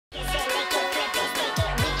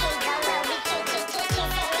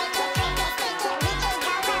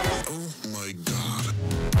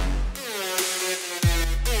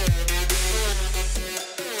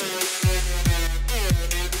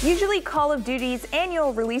Usually, Call of Duty's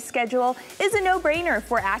annual release schedule is a no-brainer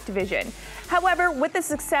for Activision. However, with the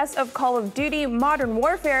success of Call of Duty Modern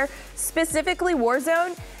Warfare, specifically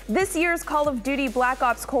Warzone, this year's Call of Duty Black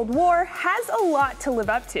Ops Cold War has a lot to live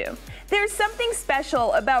up to. There's something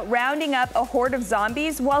special about rounding up a horde of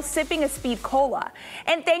zombies while sipping a speed cola,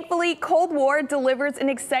 and thankfully Cold War delivers an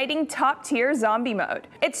exciting top-tier zombie mode.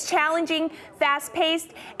 It's challenging,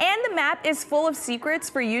 fast-paced, and the map is full of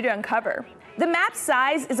secrets for you to uncover. The map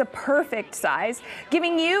size is a perfect size,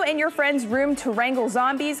 giving you and your friends room to wrangle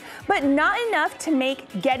zombies, but not enough to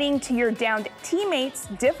make getting to your downed teammates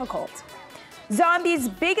difficult. Zombies'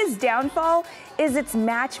 biggest downfall is its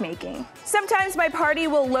matchmaking. Sometimes my party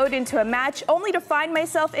will load into a match only to find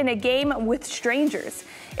myself in a game with strangers.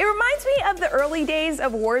 It reminds me of the early days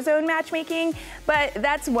of Warzone matchmaking, but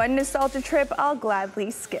that's one nostalgia trip I'll gladly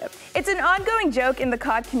skip. It's an ongoing joke in the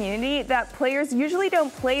COD community that players usually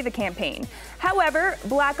don't play the campaign. However,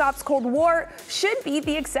 Black Ops Cold War should be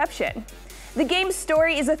the exception. The game's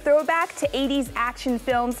story is a throwback to 80s action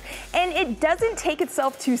films, and it doesn't take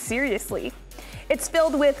itself too seriously. It's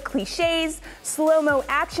filled with cliches, slow-mo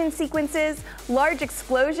action sequences, large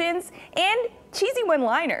explosions, and cheesy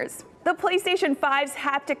one-liners. The PlayStation 5's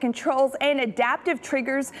haptic controls and adaptive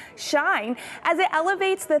triggers shine as it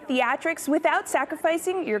elevates the theatrics without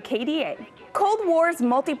sacrificing your KDA. Cold War's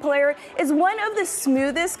multiplayer is one of the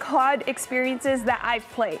smoothest COD experiences that I've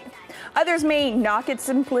played. Others may knock its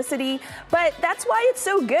simplicity, but that's why it's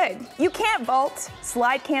so good. You can't vault,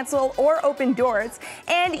 slide cancel, or open doors,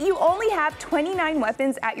 and you only have 29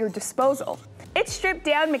 weapons at your disposal. Its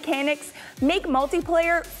stripped-down mechanics make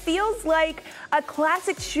multiplayer feels like a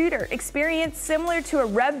classic shooter experience similar to a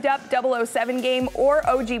revved-up 007 game or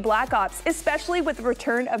OG Black Ops, especially with the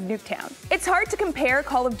return of Nuketown. It's hard to compare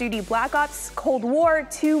Call of Duty Black Ops Cold War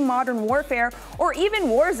to Modern Warfare or even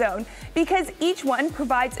Warzone because each one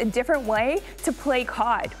provides a different way to play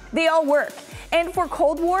COD. They all work. And for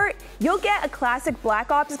Cold War, you'll get a classic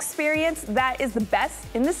Black Ops experience that is the best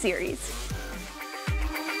in the series.